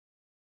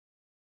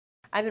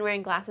I've been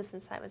wearing glasses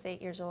since I was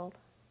 8 years old.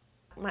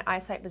 My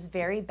eyesight was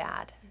very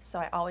bad, so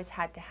I always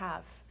had to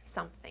have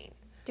something.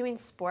 Doing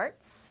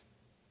sports,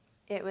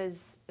 it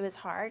was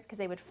hard because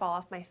they would fall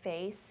off my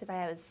face. If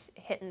I was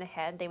hit in the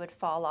head, they would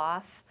fall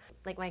off.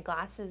 Like, my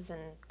glasses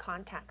and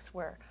contacts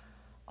were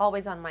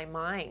always on my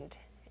mind,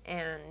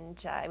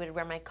 and I would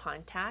wear my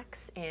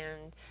contacts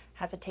and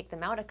have to take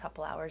them out a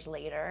couple hours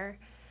later.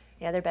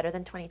 Yeah, they're better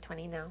than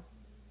 20/20 now.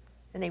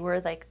 And they were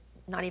like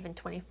not even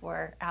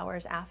 24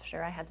 hours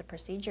after I had the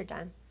procedure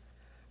done.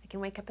 I can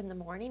wake up in the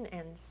morning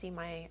and see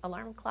my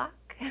alarm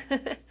clock.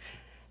 I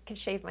can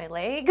shave my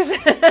legs.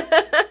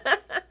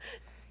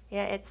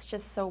 Yeah, it's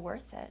just so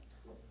worth it.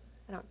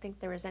 I don't think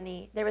there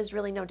was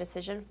really no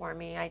decision for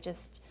me. I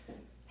just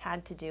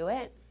had to do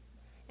it,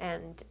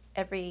 and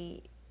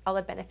all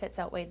the benefits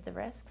outweighed the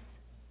risks.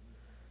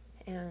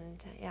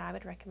 And yeah, I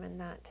would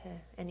recommend that to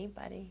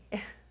anybody.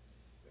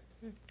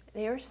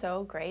 They are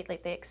so great.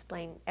 Like, they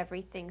explain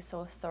everything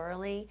so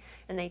thoroughly,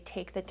 and they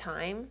take the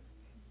time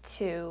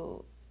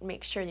to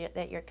make sure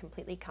that you're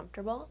completely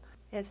comfortable.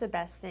 It's the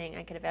best thing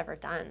I could have ever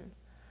done.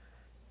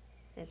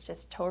 It's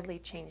just totally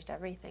changed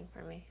everything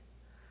for me.